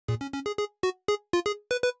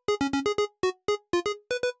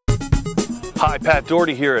Hi, Pat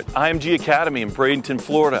Doherty here at IMG Academy in Bradenton,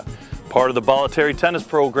 Florida, part of the voluntary tennis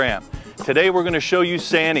program. Today we're going to show you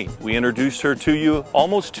Sany. We introduced her to you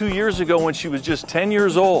almost 2 years ago when she was just 10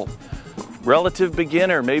 years old. Relative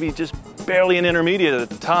beginner, maybe just barely an intermediate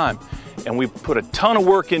at the time. And we've put a ton of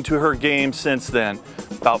work into her game since then,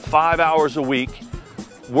 about 5 hours a week,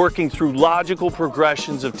 working through logical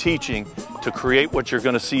progressions of teaching to create what you're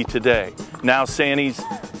going to see today. Now Sany's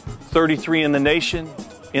 33 in the nation,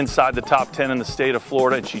 inside the top 10 in the state of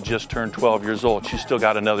Florida, and she just turned 12 years old. She's still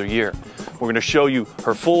got another year. We're going to show you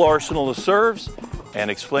her full arsenal of serves and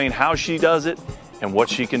explain how she does it and what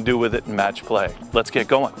she can do with it in match play. Let's get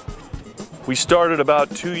going. We started about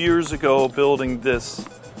 2 years ago building this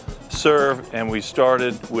serve, and we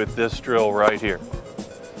started with this drill right here.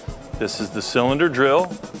 This is the cylinder drill,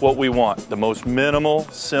 what we want, the most minimal,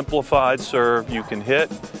 simplified serve you can hit,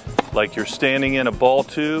 like you're standing in a ball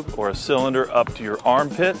tube or a cylinder up to your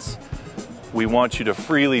armpits. We want you to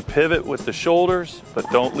freely pivot with the shoulders, but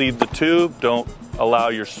don't leave the tube. Don't allow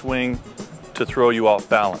your swing to throw you off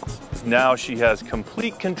balance. Now she has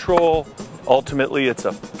complete control. Ultimately, it's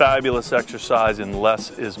a fabulous exercise, and less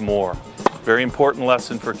is more. Very important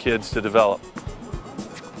lesson for kids to develop.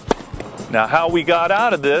 Now, how we got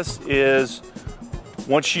out of this is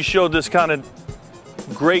once she showed this kind of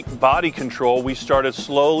great body control, we started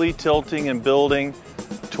slowly tilting and building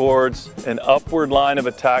towards an upward line of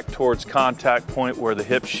attack towards contact point where the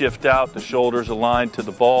hips shift out, the shoulders aligned to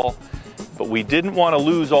the ball. But we didn't want to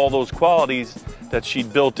lose all those qualities that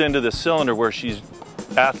she'd built into the cylinder, where she's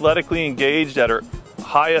athletically engaged at her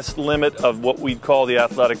highest limit of what we'd call the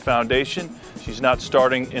athletic foundation. She's not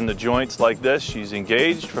starting in the joints like this. She's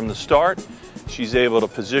engaged from the start. She's able to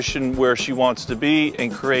position where she wants to be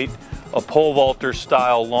and create a pole vaulter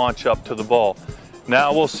style launch up to the ball.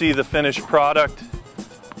 Now we'll see the finished product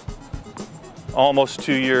almost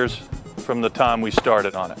 2 years from the time we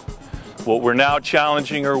started on it. What we're now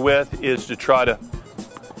challenging her with is to try to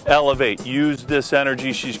elevate, use this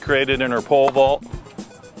energy she's created in her pole vault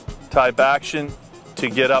type action to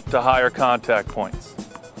get up to higher contact points.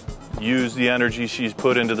 Use the energy she's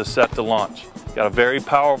put into the set to launch. Got a very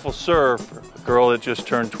powerful serve for a girl that just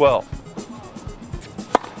turned 12.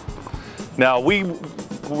 Now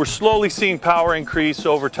we're slowly seeing power increase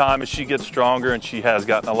over time as she gets stronger, and she has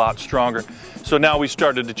gotten a lot stronger. So now we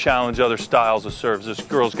started to challenge other styles of serves. This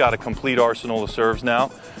girl's got a complete arsenal of serves now.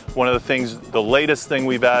 One of the things, the latest thing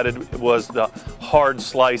we've added was the hard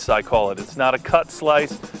slice, I call it. It's not a cut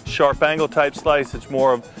slice, sharp angle type slice. It's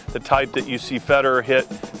more of the type that you see Federer hit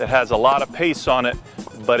that has a lot of pace on it,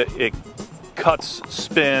 but it cuts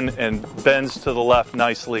spin and bends to the left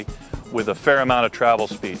nicely with a fair amount of travel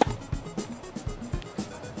speed.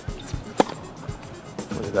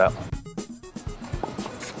 Look at that one.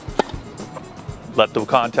 Let the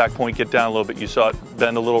contact point get down a little bit. You saw it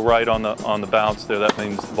bend a little right on the bounce there. That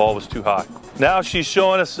means the ball was too high. Now she's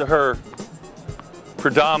showing us her,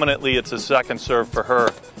 predominantly it's a second serve for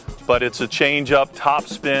her, but it's a change up, top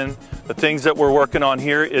spin. The things that we're working on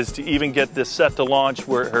here is to even get this set to launch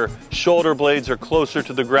where her shoulder blades are closer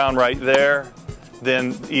to the ground right there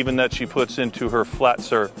than even that she puts into her flat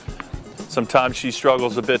serve. Sometimes she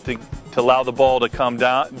struggles a bit to allow the ball to come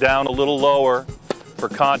down a little lower for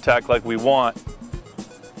contact like we want.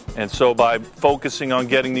 And so by focusing on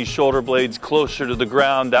getting these shoulder blades closer to the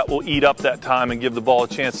ground, that will eat up that time and give the ball a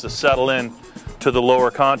chance to settle in to the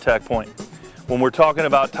lower contact point. When we're talking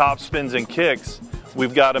about top spins and kicks,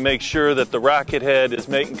 we've got to make sure that the racket head is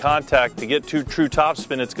making contact. To get to true top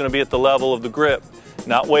spin, it's going to be at the level of the grip,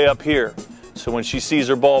 not way up here. So when she sees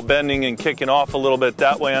her ball bending and kicking off a little bit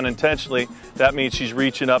that way unintentionally, that means she's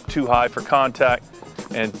reaching up too high for contact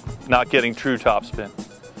and not getting true top spin.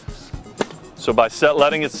 So by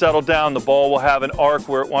letting it settle down, the ball will have an arc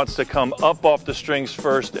where it wants to come up off the strings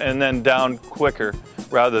first and then down quicker,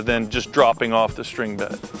 rather than just dropping off the string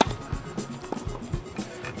bed.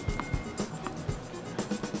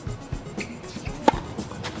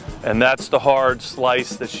 And that's the hard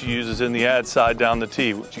slice that she uses in the ad side down the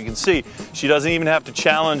tee. Which you can see, she doesn't even have to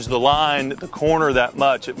challenge the line, the corner that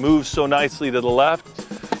much. It moves so nicely to the left.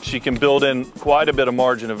 She can build in quite a bit of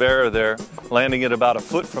margin of error there, landing it about a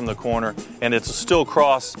foot from the corner, and it's still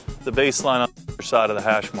cross the baseline on the other side of the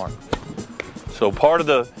hash mark. So part of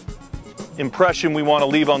the impression we want to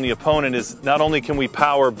leave on the opponent is not only can we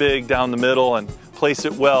power big down the middle and place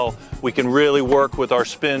it well, we can really work with our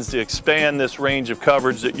spins to expand this range of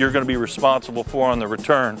coverage that you're going to be responsible for on the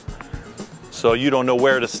return. So you don't know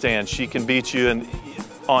where to stand. She can beat you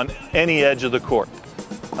on any edge of the court.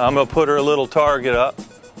 I'm going to put her a little target up.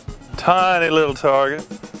 Tiny little target,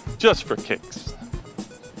 just for kicks.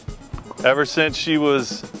 Ever since she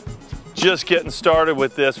was just getting started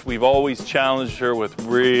with this. We've always challenged her with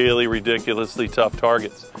really ridiculously tough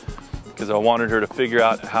targets because I wanted her to figure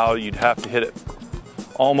out how you'd have to hit it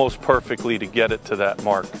almost perfectly to get it to that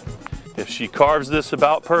mark. If she carves this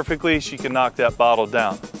about perfectly, she can knock that bottle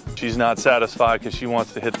down. She's not satisfied because she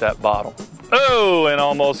wants to hit that bottle. Oh, and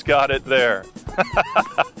almost got it there.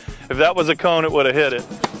 If that was a cone, it would have hit it.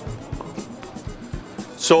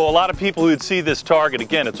 So a lot of people who'd see this target,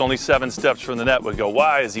 again, it's only 7 steps from the net, would go,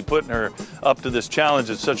 why is he putting her up to this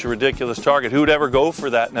challenge? It's such a ridiculous target. Who would ever go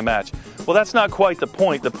for that in a match? Well, that's not quite the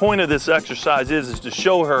point. The point of this exercise is to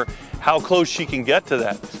show her how close she can get to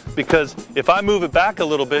that. Because if I move it back a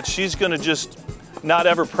little bit, she's gonna just not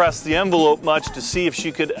ever press the envelope much to see if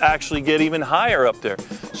she could actually get even higher up there.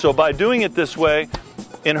 So by doing it this way,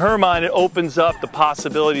 in her mind, it opens up the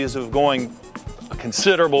possibilities of going a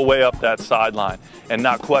considerable way up that sideline and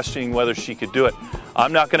not questioning whether she could do it.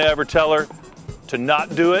 I'm not gonna ever tell her to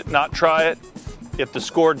not do it, not try it. If the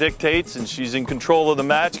score dictates and she's in control of the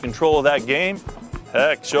match, control of that game,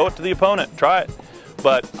 heck, show it to the opponent, try it.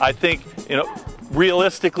 But I think,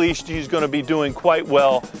 realistically, she's gonna be doing quite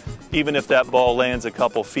well, even if that ball lands a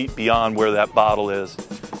couple feet beyond where that bottle is.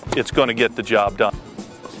 It's gonna get the job done.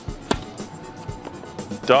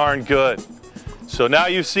 Darn good. So now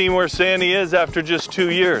you've seen where Sany is after just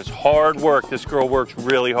 2 years. Hard work. This girl works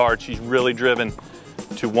really hard. She's really driven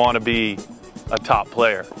to want to be a top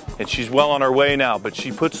player. And she's well on her way now, but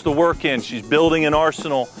she puts the work in. She's building an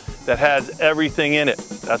arsenal that has everything in it.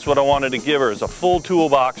 That's what I wanted to give her, is a full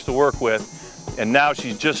toolbox to work with. And now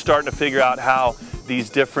she's just starting to figure out how these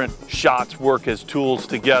different shots work as tools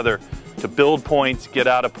together to build points, get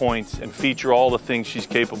out of points, and feature all the things she's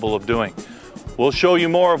capable of doing. We'll show you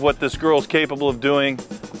more of what this girl's capable of doing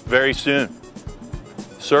very soon.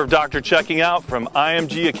 Serve Doctor checking out from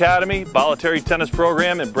IMG Academy, Voluntary Tennis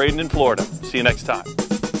Program in Bradenton, Florida. See you next time.